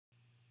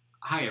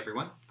Hi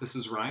everyone, this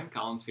is Ryan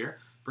Collins here,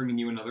 bringing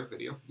you another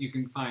video. You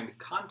can find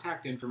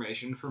contact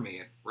information for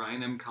me at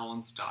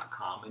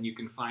ryanmcollins.com, and you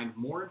can find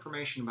more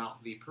information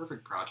about the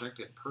Perfect project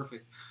at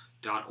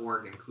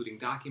perfect.org, including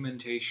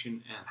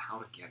documentation and how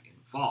to get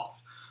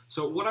involved.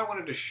 So what I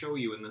wanted to show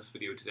you in this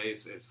video today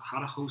is how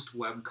to host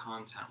web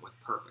content with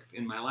Perfect.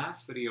 In my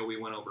last video, we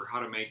went over how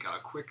to make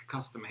a quick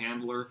custom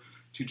handler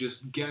to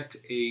just get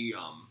the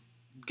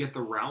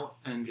route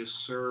and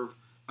just serve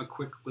a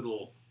quick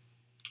little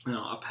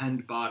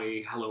append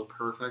body hello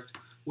perfect,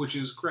 which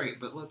is great,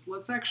 but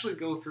let's actually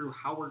go through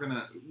how we're going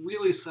to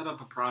really set up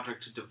a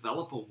project to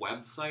develop a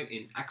website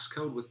in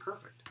Xcode with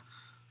Perfect.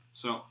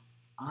 So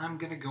I'm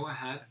going to go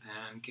ahead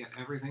and get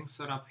everything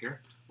set up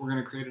here. We're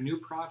going to create a new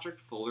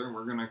project folder, and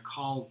we're going to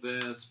call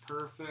this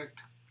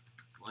Perfect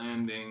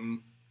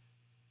Landing,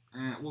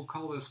 and we'll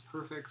call this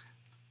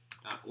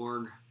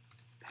perfect.org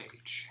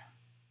page.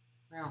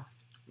 Well,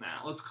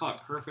 let's call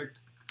it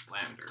Perfect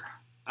Lander.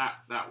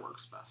 That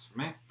works best for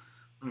me.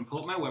 I'm going to pull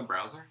up my web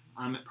browser.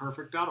 I'm at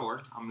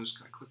perfect.org. I'm just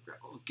going to click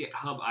that little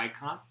GitHub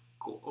icon,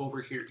 go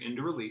over here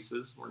into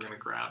releases. We're going to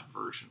grab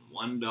version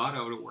 1.0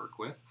 to work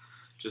with,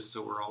 just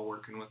so we're all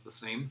working with the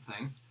same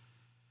thing.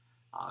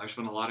 There's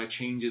been a lot of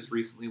changes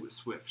recently with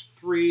Swift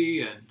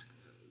 3 and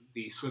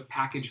the Swift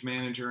Package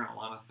Manager and a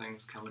lot of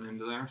things coming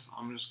into there. So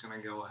I'm just going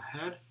to go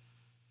ahead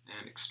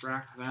and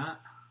extract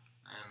that,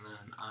 and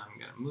then I'm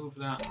going to move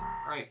that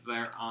right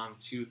there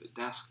onto the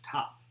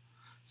desktop.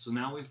 So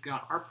now we've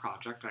got our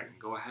project. I can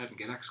go ahead and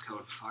get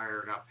Xcode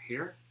fired up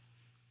here.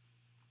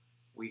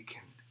 We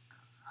can,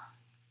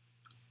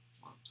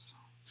 whoops,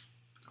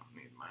 don't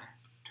need my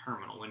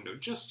terminal window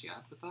just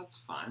yet, but that's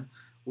fine.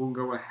 We'll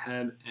go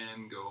ahead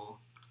and go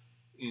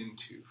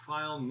into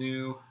File,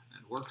 New,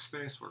 and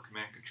Workspace, or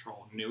Command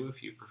Control New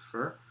if you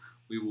prefer.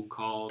 We will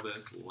call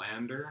this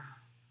Lander.xcode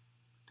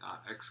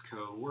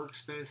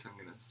workspace. I'm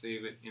going to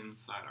save it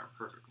inside our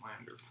Perfect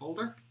Lander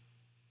folder.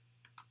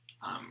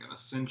 I'm going to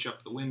cinch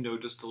up the window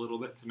just a little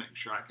bit to make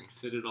sure I can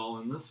fit it all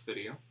in this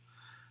video.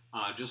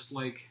 Just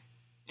like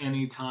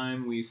any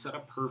time we set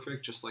up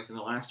Perfect, just like in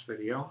the last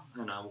video,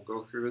 and I will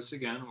go through this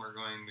again, we're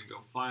going to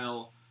go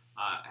File,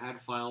 Add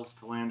Files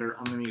to Lander.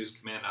 I'm going to use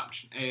Command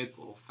Option A, it's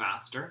a little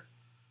faster.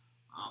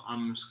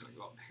 I'm just going to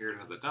go up here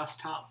to the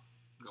desktop,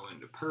 go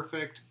into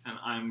Perfect, and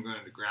I'm going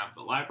to grab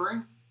the library,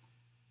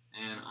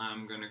 and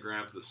I'm going to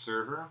grab the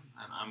server,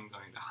 and I'm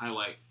going to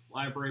highlight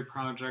Library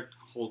Project,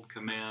 hold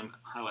Command,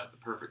 highlight the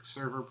Perfect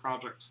Server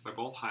Project, so they're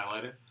both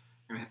highlighted.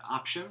 We're going to hit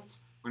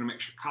Options. We're going to make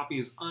sure Copy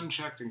is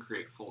unchecked and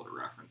create folder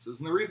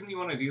references. And the reason you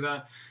want to do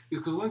that is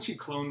because once you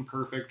clone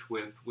Perfect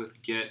with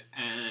Git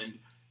and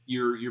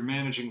you're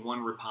managing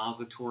one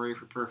repository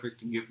for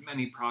Perfect and you have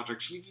many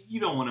projects, you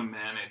don't want to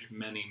manage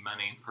many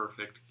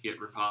Perfect Git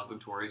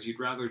repositories. You'd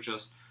rather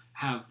just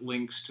have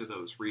links to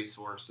those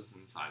resources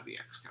inside the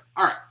Xcode.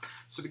 Alright,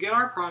 so to get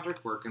our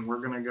project working,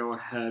 we're going to go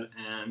ahead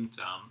and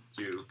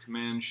do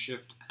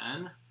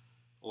Command-Shift-N,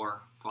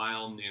 or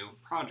File, New,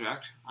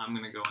 Project. I'm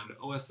going to go into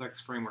OSX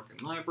Framework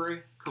and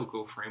Library,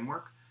 Cocoa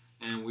Framework,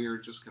 and we're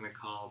just going to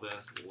call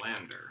this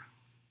Lander.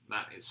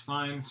 That is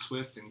fine.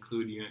 Swift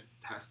include unit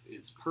test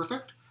is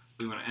perfect.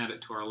 We want to add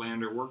it to our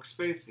Lander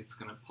workspace. It's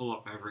going to pull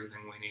up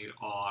everything we need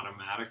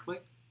automatically,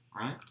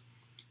 right?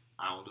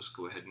 I will just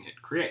go ahead and hit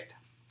Create.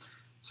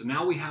 So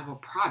now we have a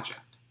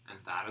project, and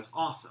that is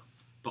awesome,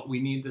 but we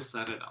need to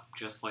set it up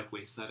just like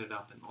we set it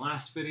up in the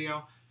last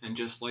video, and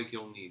just like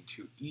you'll need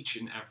to each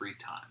and every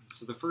time.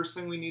 So the first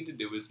thing we need to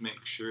do is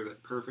make sure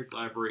that Perfect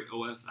Library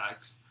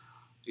OSX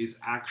is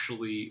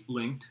actually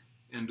linked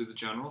into the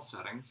general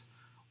settings.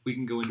 We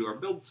can go into our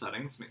build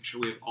settings, make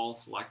sure we have all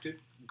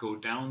selected, go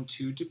down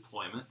to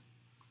deployment.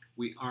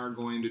 We are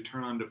going to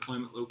turn on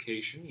deployment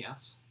location,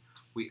 yes.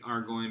 We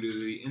are going to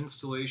do the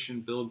installation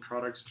build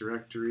products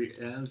directory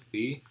as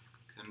the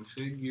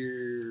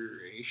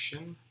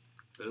configuration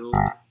build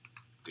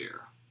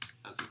here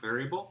as a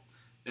variable.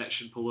 That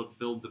should pull up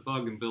build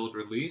debug and build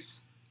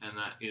release, and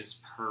that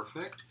is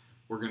perfect.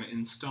 We're going to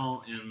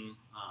install in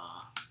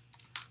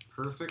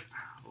Perfect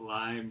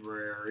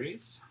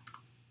Libraries,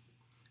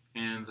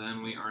 and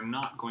then we are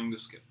not going to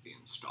skip the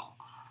install.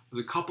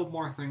 There's a couple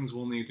more things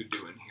we'll need to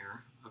do in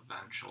here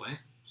eventually.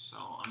 So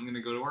I'm going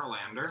to go to our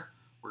Lander.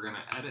 We're going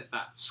to edit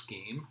that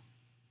scheme.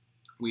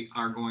 We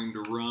are going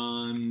to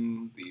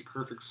run the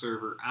Perfect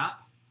Server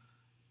app.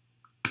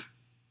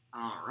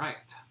 All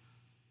right,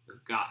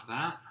 we've got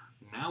that.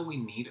 Now we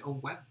need a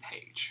web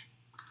page.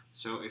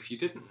 So if you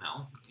didn't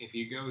know, if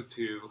you go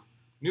to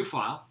New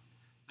File,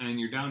 and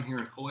you're down here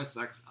in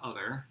OSX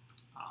Other,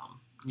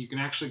 you can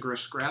actually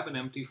just grab an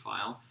empty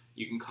file.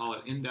 You can call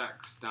it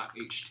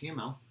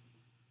index.html,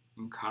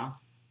 okay,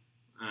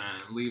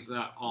 and leave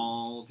that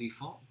all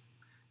default.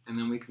 And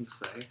then we can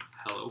say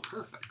hello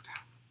perfect.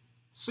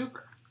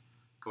 Super.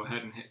 Go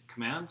ahead and hit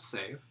Command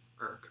Save,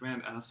 or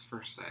Command S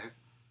for save.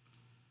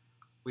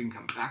 We can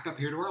come back up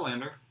here to our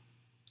Lander.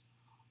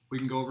 We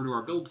can go over to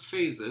our build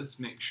phases,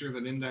 make sure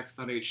that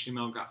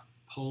index.html got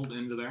pulled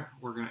into there.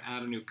 We're going to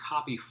add a new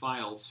copy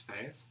files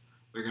phase.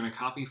 We're going to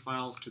copy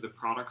files to the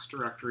products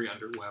directory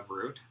under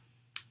webroot.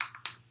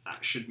 That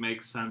that should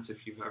make sense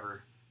if you've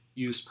ever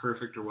used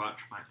Perfect or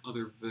watched my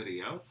other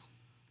videos.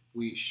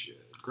 We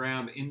should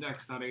grab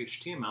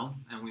index.html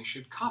and we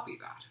should copy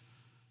that.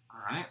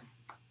 All right,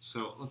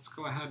 so let's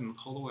go ahead and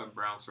pull the web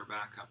browser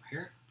back up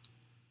here.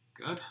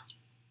 Good.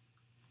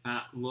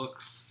 That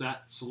looks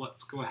set, so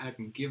let's go ahead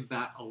and give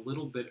that a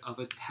little bit of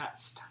a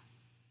test.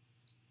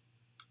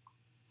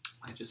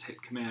 I just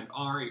hit Command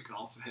R. You can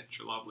also hit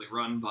your lovely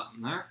run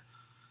button there.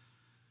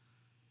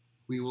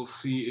 We will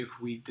see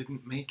if we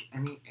didn't make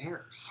any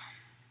errors.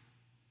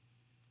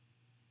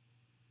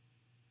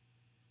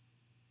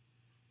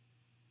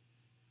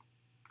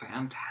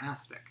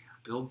 Fantastic.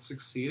 Build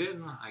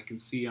succeeded. I can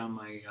see on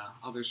my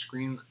other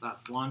screen that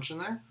that's launching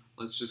there.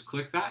 Let's just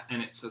click that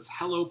and it says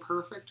hello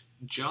perfect,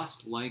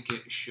 just like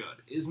it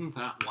should. Isn't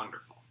that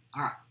wonderful?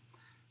 All right,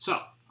 so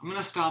I'm going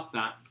to stop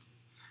that.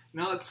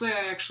 Now let's say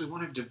I actually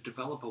wanted to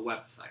develop a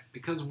website,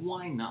 because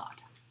why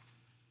not?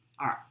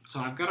 All right, so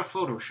I've got a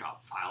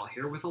Photoshop file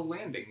here with a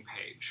landing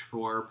page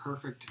for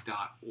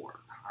perfect.org.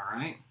 All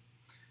right,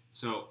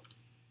 so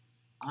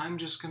I'm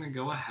just going to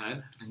go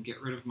ahead and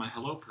get rid of my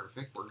hello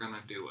perfect. We're going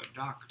to do a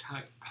doc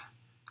type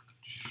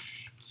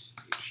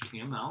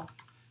HTML.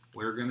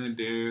 We're going to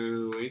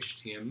do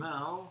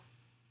HTML,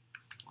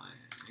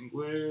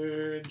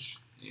 language,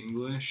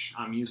 English.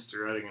 I'm used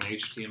to writing an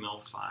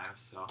HTML5,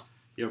 so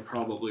you'll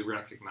probably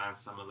recognize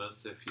some of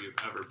this if you've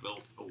ever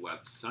built a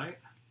website.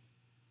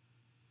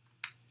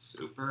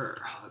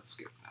 Super. Let's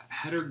get that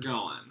header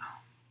going.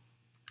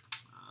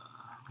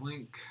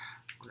 Link.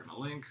 We're going to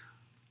link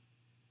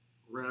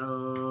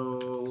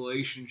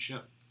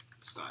relationship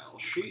style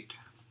sheet.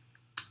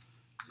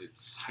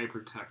 Its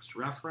hypertext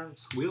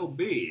reference will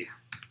be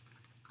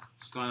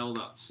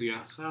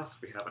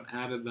style.css. We haven't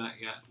added that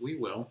yet. We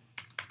will.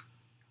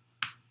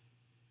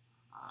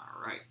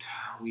 All right.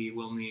 We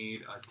will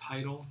need a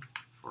title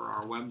for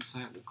our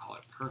website. We'll call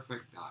it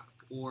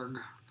perfect.org,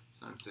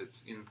 since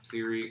it's in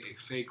theory a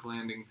fake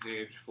landing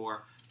page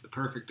for the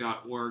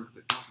perfect.org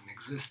that doesn't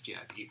exist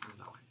yet, even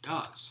though it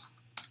does.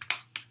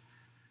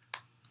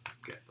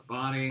 Get the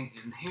body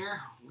in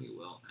here. We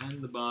will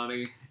end the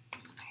body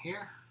in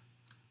here.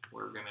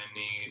 We're going to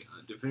need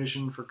a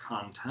division for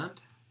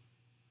content.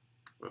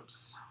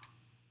 Whoops.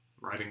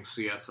 I'm writing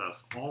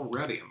CSS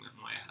already. I'm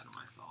getting way ahead of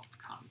myself.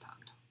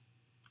 Content.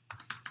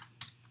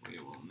 We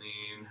will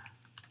need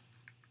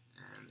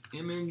an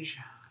image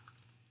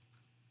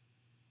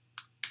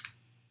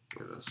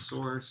with a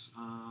source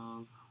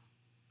of,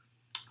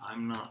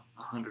 I'm not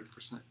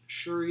 100%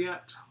 sure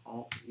yet,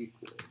 alt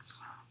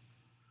equals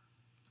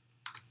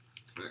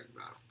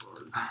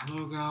perfect.org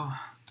logo.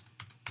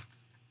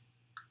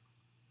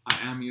 I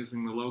am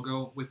using the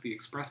logo with the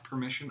express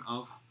permission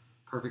of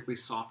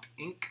PerfectlySoft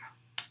Inc.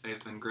 They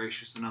have been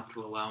gracious enough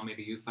to allow me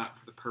to use that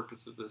for the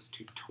purpose of this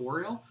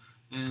tutorial.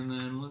 And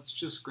then let's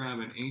just grab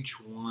an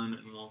H1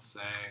 and we'll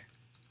say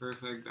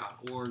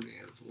perfect.org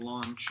is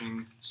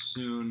launching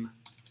soon!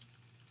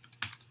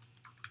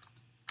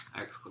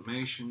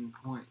 Exclamation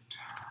point.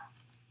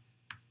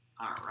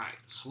 Alright,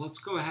 so let's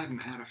go ahead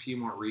and add a few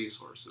more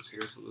resources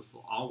here so this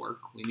will all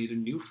work. We need a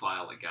new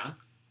file again.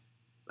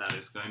 That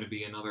is going to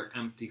be another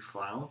empty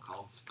file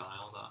called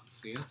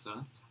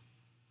style.css.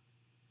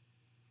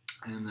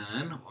 And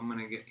then I'm going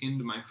to get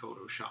into my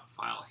Photoshop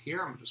file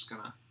here. I'm just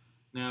going to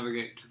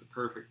navigate to the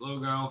perfect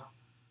logo,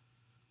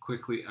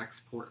 quickly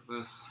export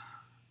this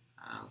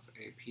as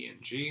a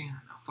PNG.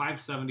 Now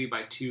 570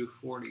 by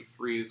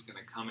 243 is going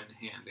to come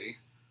in handy.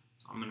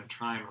 So I'm going to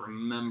try and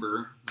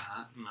remember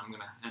that, and I'm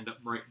going to end up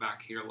right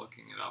back here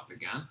looking it up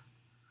again.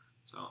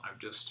 So I've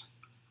just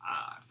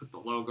put the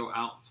logo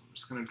out, so I'm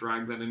just going to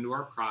drag that into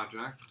our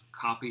project.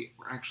 Copy.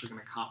 We're actually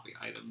going to copy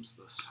items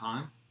this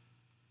time.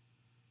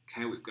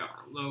 Okay, we've got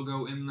our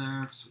logo in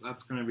there, so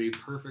that's going to be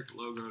perfect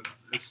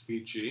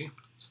logo.svg.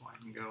 So I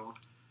can go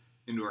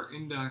into our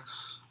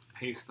index,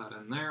 paste that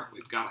in there.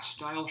 We've got a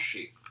style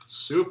sheet.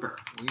 Super,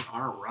 we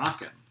are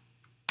rocking.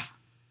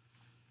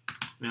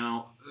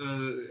 Now,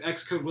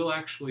 Xcode will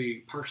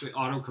actually partially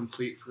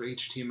autocomplete for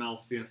HTML,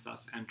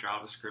 CSS, and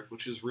JavaScript,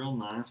 which is real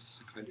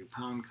nice. If I do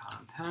pound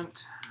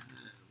content,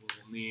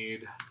 we'll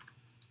need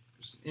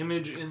there's an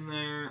image in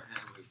there,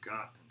 and we've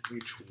got an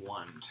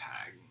H1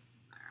 tag.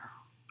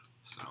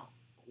 So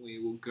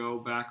we will go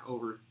back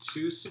over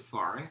to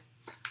Safari.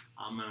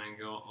 I'm going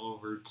to go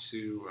over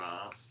to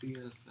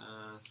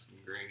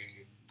CSS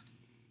gradient,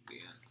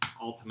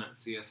 ultimate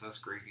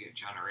CSS gradient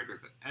generator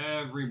that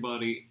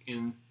everybody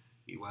in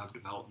the web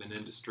development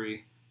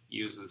industry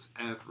uses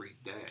every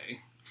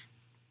day.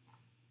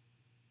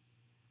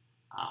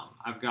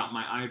 I've got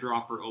my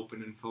eyedropper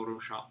open in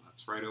Photoshop.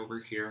 That's right over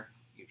here.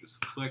 You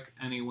just click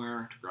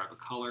anywhere to grab a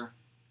color.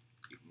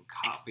 You can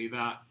copy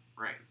that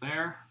right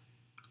there.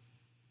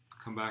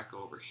 Come back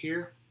over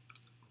here,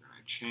 we're going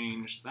to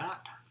change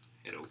that,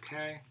 hit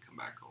OK, come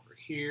back over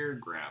here,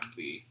 grab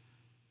the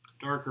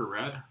darker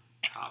red,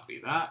 copy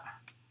that,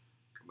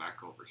 come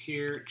back over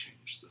here,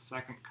 change the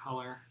second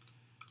color.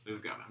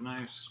 We've got a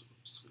nice,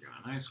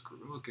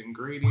 looking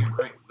gradient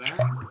right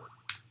there.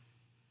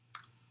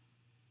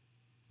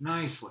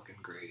 Nice looking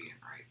gradient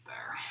right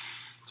there.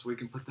 So we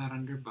can put that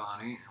under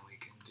body, and we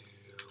can do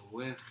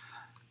width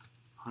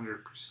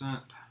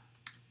 100%,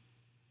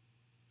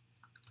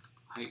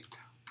 height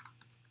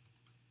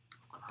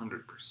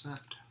 100%.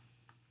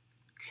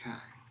 Okay.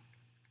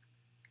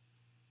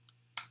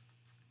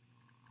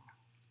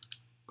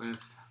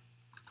 Width,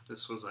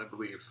 this was, I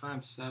believe,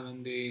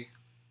 570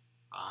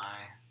 by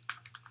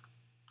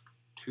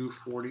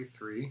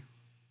 243,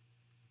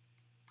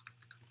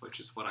 which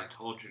is what I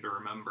told you to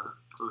remember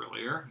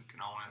earlier. You can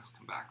always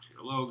come back to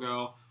your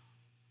logo,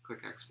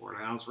 click Export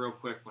As real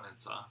quick when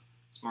it's a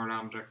smart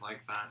object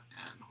like that,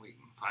 and we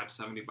can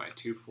 570 by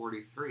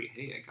 243.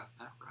 Hey, I got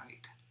that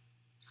right.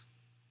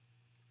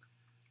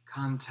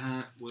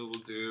 Content, we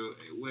will do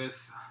a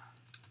width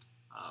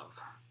of,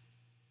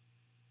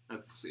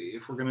 let's see,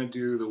 if we're going to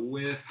do the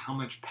width, how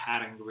much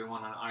padding do we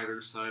want on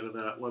either side of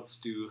that?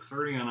 Let's do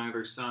 30 on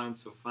either side,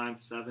 so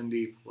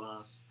 570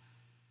 plus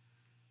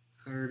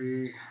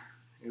 30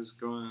 is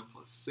going,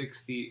 plus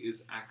 60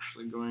 is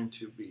actually going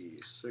to be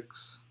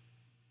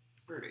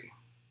 630.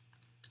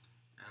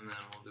 And then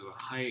we'll do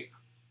a height,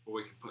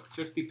 where we can put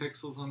 50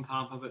 pixels on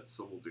top of it,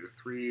 so we'll do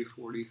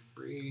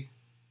 343.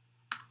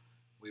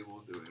 We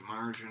will do a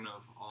margin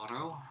of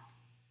auto.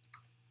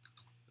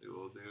 We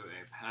will do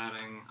a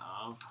padding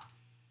of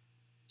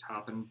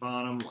top and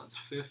bottom was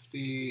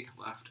 50,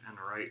 left and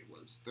right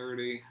was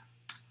 30.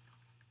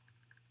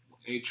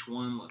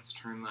 H1, let's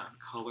turn that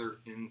color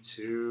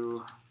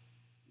into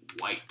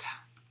white.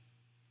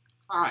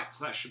 Alright,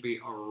 so that should be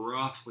a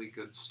roughly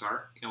good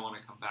start. You'll want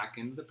to come back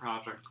into the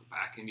project, go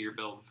back into your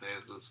build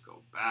phases,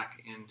 go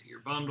back into your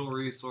bundle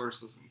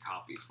resources and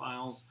copy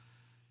files,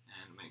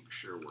 and make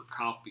sure we're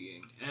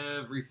copying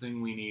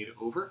everything we need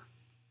over.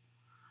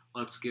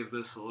 Let's give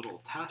this a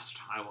little test.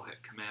 I will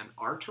hit Command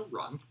R to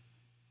run.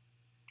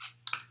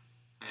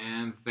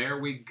 And there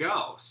we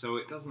go. So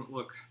it doesn't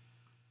look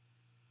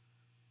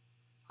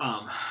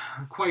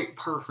quite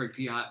perfect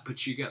yet,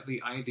 but you get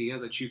the idea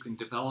that you can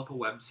develop a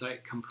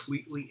website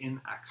completely in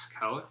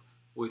Xcode,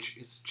 which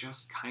is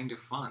just kind of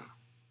fun.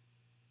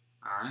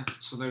 Alright,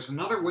 so there's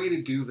another way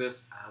to do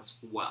this as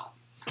well.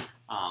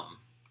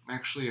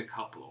 Actually a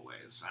couple of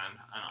ways, and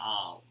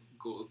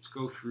let's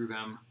go through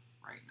them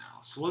right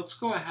now. So let's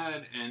go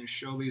ahead and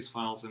show these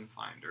files in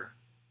Finder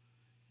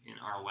in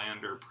our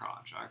Lander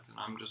project, and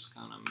I'm just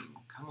going to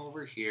come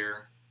over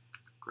here,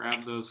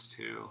 grab those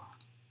two,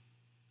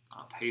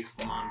 paste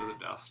them onto the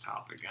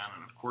desktop again,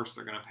 and of course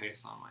they're going to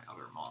paste on my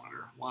other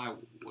monitor. Why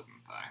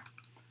wouldn't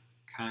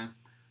they? Okay,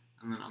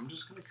 and then I'm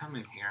just going to come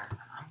in here, and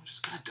I'm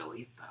just going to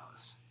delete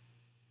those.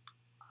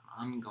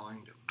 I'm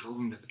going to move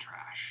them to the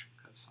trash,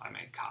 because I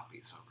made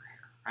copies over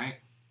here,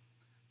 right?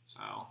 So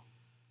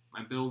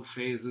my build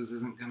phases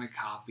isn't going to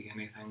copy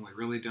anything. We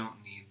really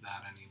don't need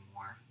that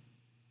anymore.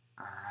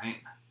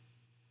 Alright.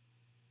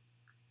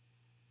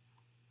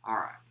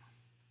 Alright.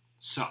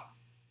 So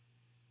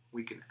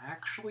we can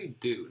actually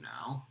do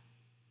now,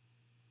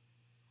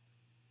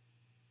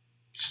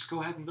 just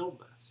go ahead and build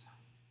this.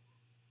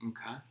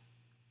 Okay?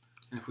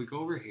 And if we go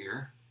over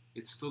here,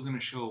 it's still going to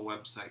show a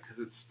website because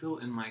it's still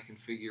in my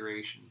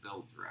configuration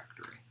build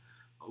directory.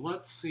 But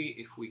let's see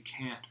if we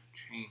can't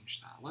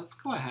change that. Let's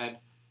go ahead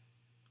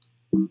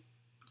and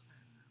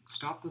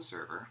stop the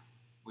server.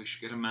 We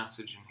should get a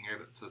message in here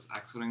that says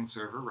exiting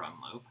server run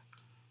loop.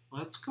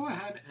 Let's go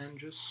ahead and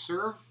just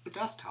serve the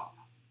desktop.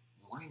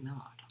 Why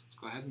not? Let's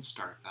go ahead and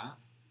start that.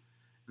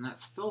 And that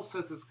still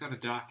says it's got a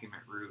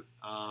document root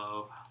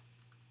of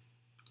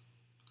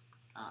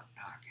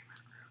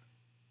document root.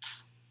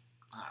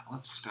 Alright,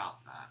 let's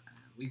stop that. And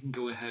we can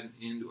go ahead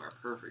into our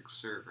perfect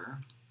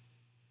server.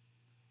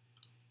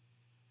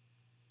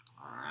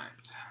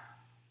 Alright.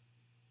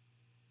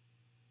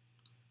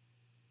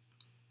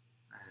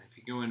 And if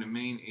you go into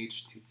main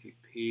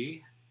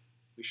HTTP,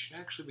 we should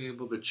actually be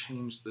able to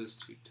change this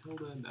to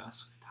tilde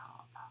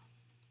desktop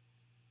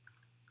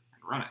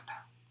and run it.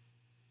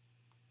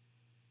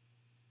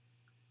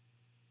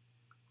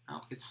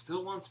 Now, it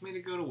still wants me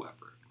to go to web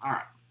root.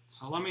 Alright,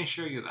 so let me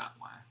show you that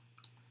way.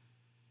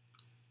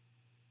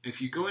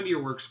 If you go into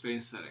your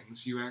workspace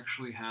settings, you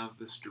actually have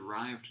this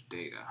derived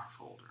data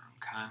folder,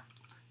 okay?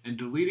 And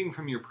deleting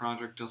from your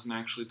project doesn't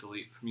actually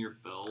delete from your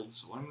build,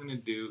 so what I'm going to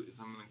do is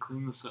I'm going to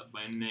clean this up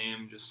by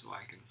name just so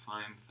I can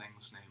find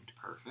things named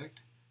perfect.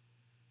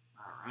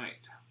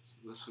 Alright, so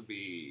this would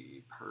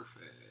be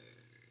perfect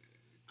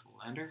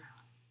Lander.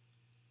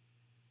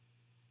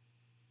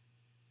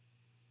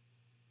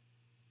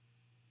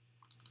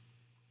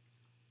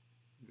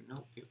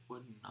 Nope, it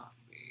would not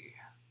be.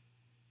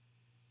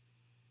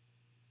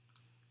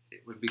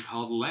 It would be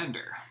called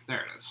Lander. There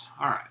it is.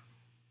 Alright.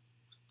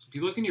 So if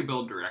you look in your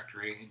build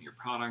directory, in your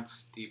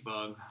products,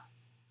 debug,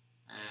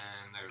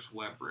 and there's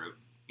web root,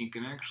 you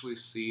can actually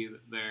see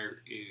that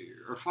there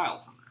are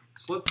files in there.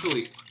 So let's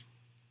delete one.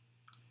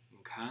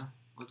 Okay,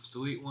 let's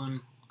delete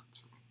one.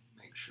 Let's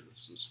make sure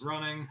this is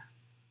running,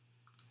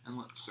 and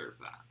let's serve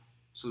that.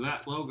 So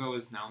that logo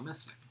is now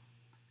missing.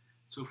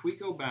 So if we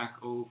go back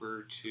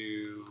over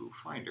to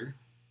Finder,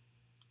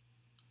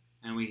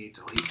 and we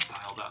delete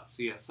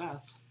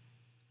style.css,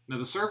 Now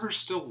the server's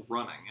still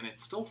running, and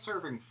it's still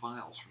serving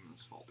files from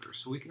this folder,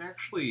 so we can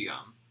actually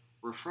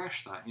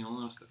refresh that, and you'll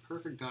notice that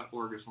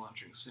perfect.org is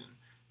launching soon.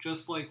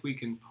 Just like we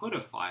can put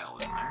a file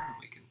in there, and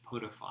we can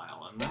put a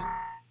file in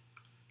there,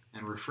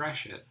 and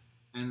refresh it,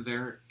 and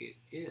there it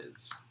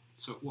is.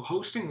 So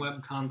hosting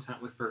web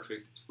content with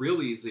Perfect, it's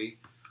real easy.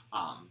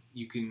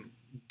 You can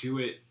do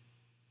it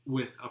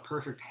with a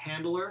Perfect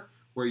handler,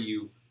 where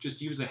you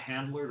just use a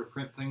handler to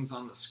print things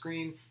on the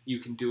screen. You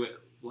can do it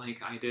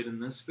like I did in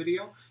this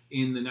video.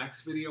 In the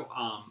next video,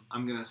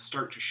 I'm going to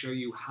start to show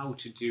you how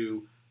to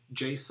do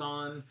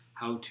JSON,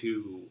 how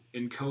to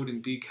encode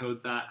and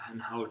decode that,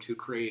 and how to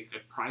create a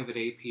private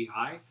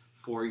API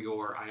for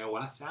your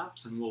iOS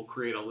apps. And we'll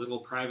create a little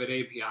private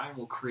API, and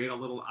we'll create a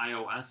little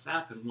iOS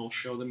app, and we'll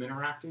show them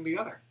interacting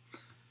together.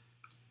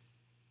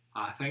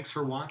 Thanks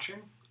for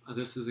watching.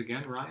 This is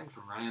again Ryan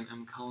from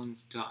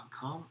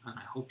RyanMCollins.com, and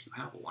I hope you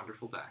have a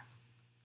wonderful day.